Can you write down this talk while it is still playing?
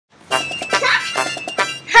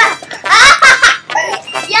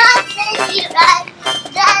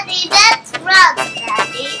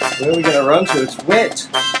run to? It's wet. To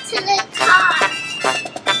the car.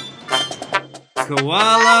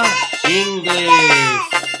 Koala English.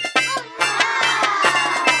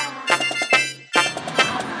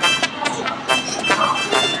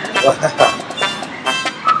 Wow.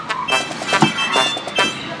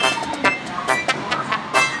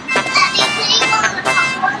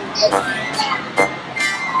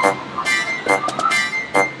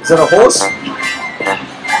 Is that a horse?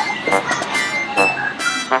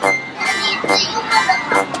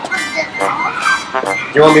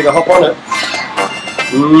 Do you want me to hop on it?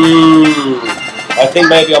 I think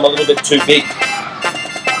maybe I'm a little bit too big.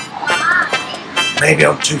 Maybe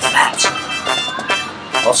I'm too fat.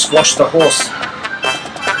 I'll squash the horse.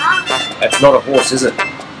 That's not a horse, is it?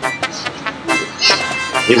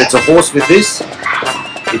 If it's a horse with this,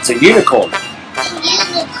 it's a unicorn.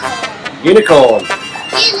 Unicorn.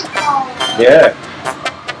 Yeah.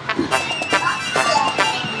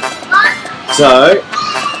 So,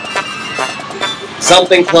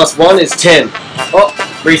 something plus 1 is 10. Oh,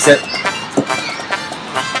 reset.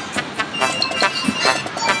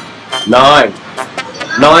 9.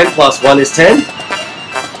 9 plus 1 is 10.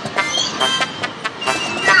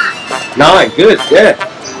 9, good, yeah.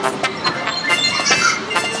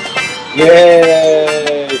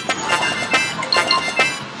 Yay!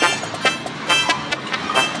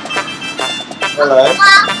 Hello.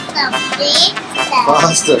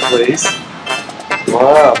 Faster, please.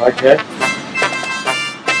 Wow, okay.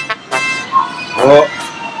 Oh,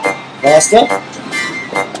 faster.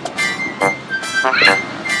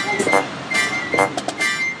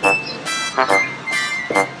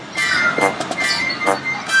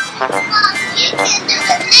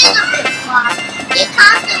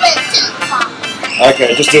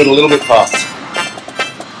 Okay, just do it a little bit fast.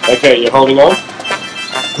 Okay, you're holding on.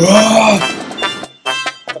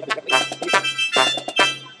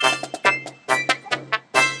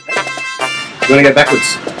 You want to go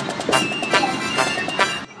backwards?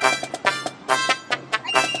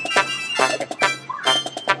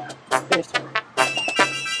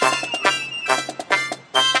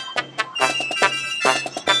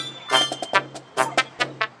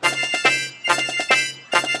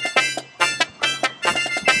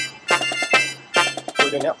 What are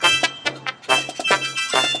we doing now?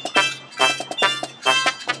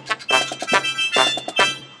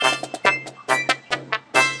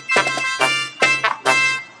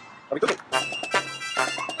 Are we cooking?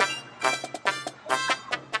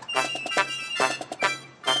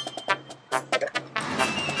 Okay.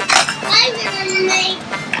 I'm gonna make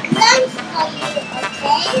lunch for you,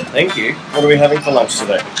 okay? Thank you. What are we having for lunch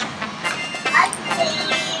today? I think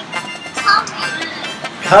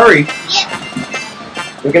curry. Curry? Yep.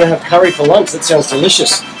 We're going to have curry for lunch. That sounds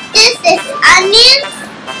delicious. This is onions.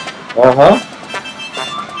 Uh-huh.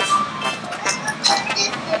 This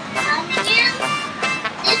is onion.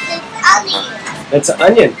 This is onion. That's an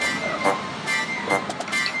onion.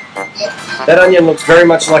 That onion looks very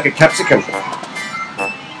much like a capsicum.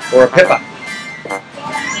 Or a pepper.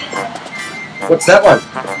 What's that one?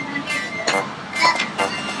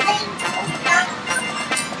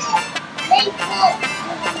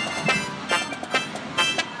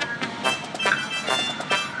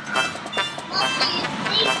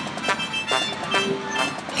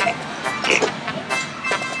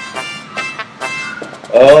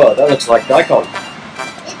 Oh, that looks like daikon. It's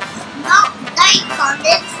not daikon,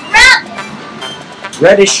 it's rabbit.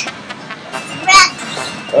 Radish.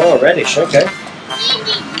 Radish. Oh, radish, okay. We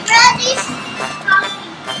need radish.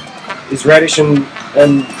 Is radish and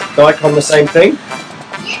daikon the same thing?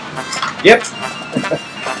 Yep. Yep.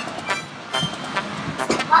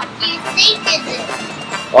 What do you think it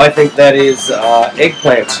is? I think that is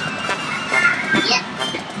eggplant. Yep.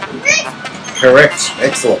 Correct.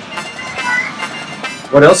 Excellent.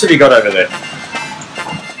 What else have you got over there?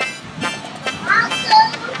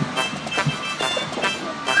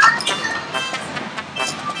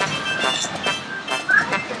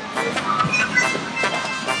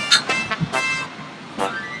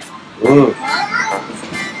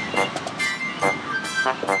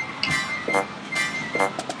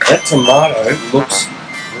 That tomato looks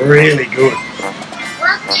really good.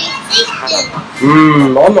 What do you think it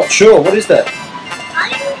is? I'm not sure. What is that?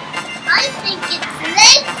 I think it's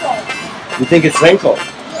lentil. You think it's lentil?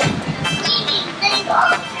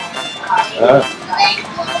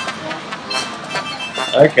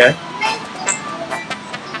 Okay.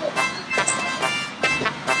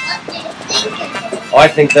 I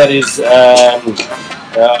think that is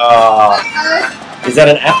that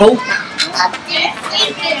an apple?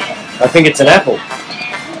 I think it's an apple.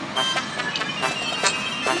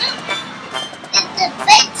 It's a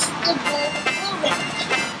vegetable.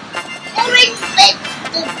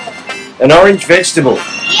 An orange vegetable.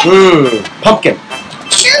 Pumpkin.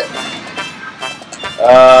 Shoot.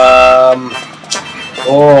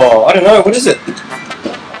 Oh, I don't know. What is it? You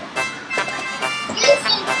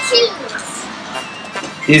can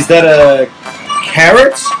choose. Is that a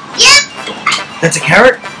carrot? Yep. That's a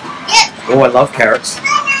carrot? Yep. Oh, I love carrots.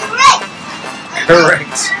 Correct.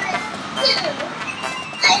 Correct.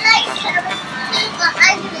 I like carrots too, but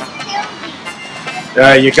I'm gonna kill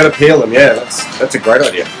these. You gotta peel them. Yeah, that's a great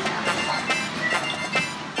idea.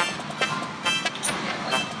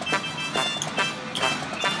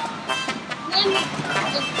 Let me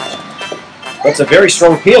That's a very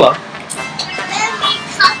strong peeler.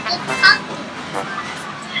 cut the pumpkin.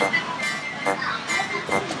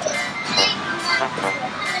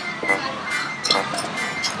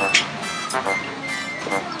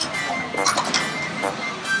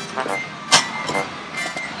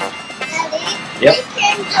 Yep.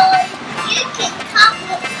 You can cut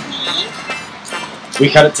with me. We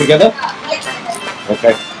cut it together? Yes.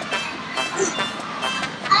 Okay.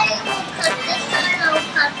 I will cut this side, I'll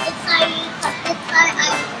cut this side, you cut this side, I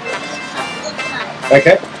will cut this side.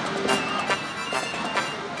 Okay.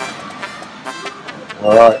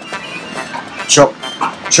 Alright. Chop,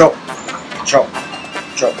 chop, chop,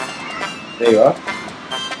 chop. There you are.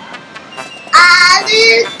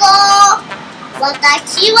 歩こう。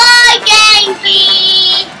私は元気。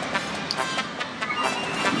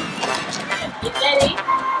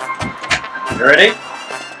You ready?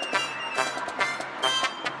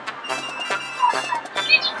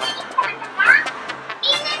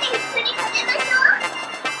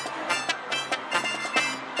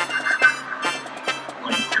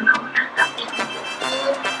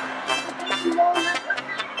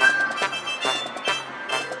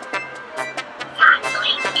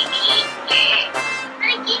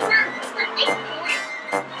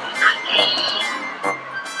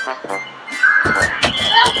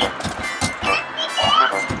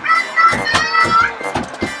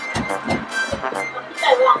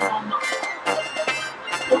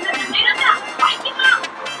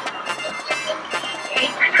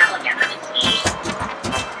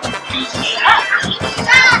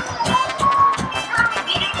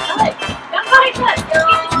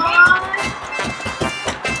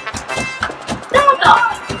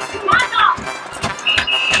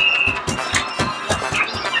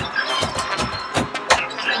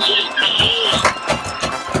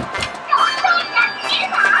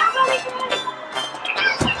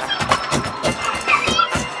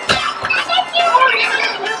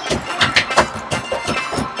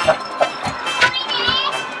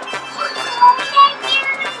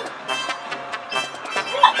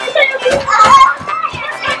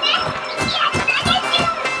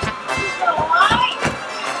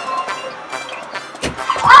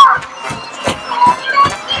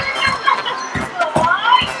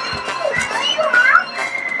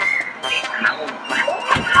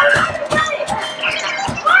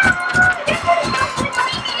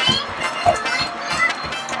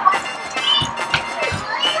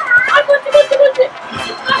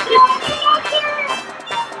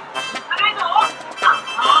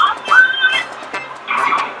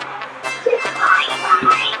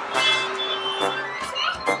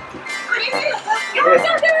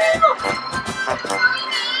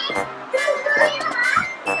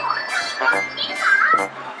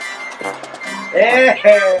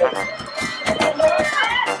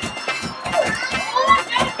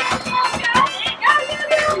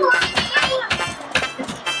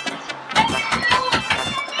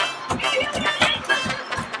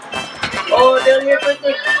 Oh, down here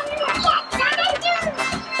quickly.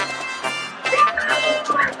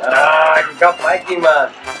 Ah, you got Baikinman.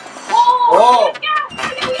 Whoa.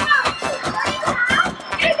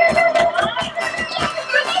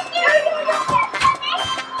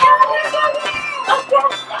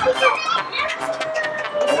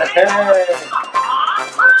 Hey.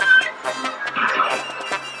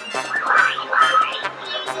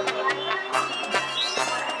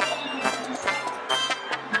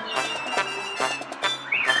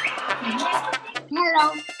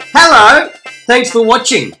 Hello. Hello. Thanks for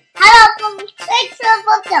watching. Hello. Thanks for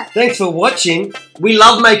watching. Thanks for watching. We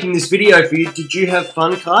love making this video for you. Did you have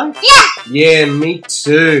fun, Kai? Yeah. Yeah, me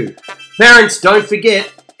too. Parents, don't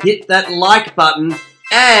forget, hit that like button,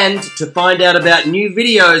 and to find out about new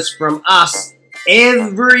videos from us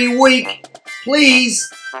every week,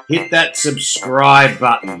 please hit that subscribe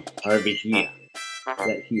button over here.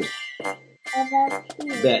 That here. About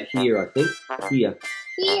here. That here, I think. Here.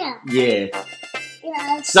 Here. Yeah.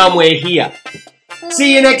 Yeah. Somewhere here.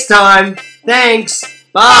 See you next time. Thanks.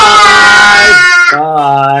 Bye.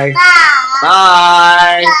 Bye. Bye.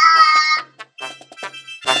 Bye. Bye.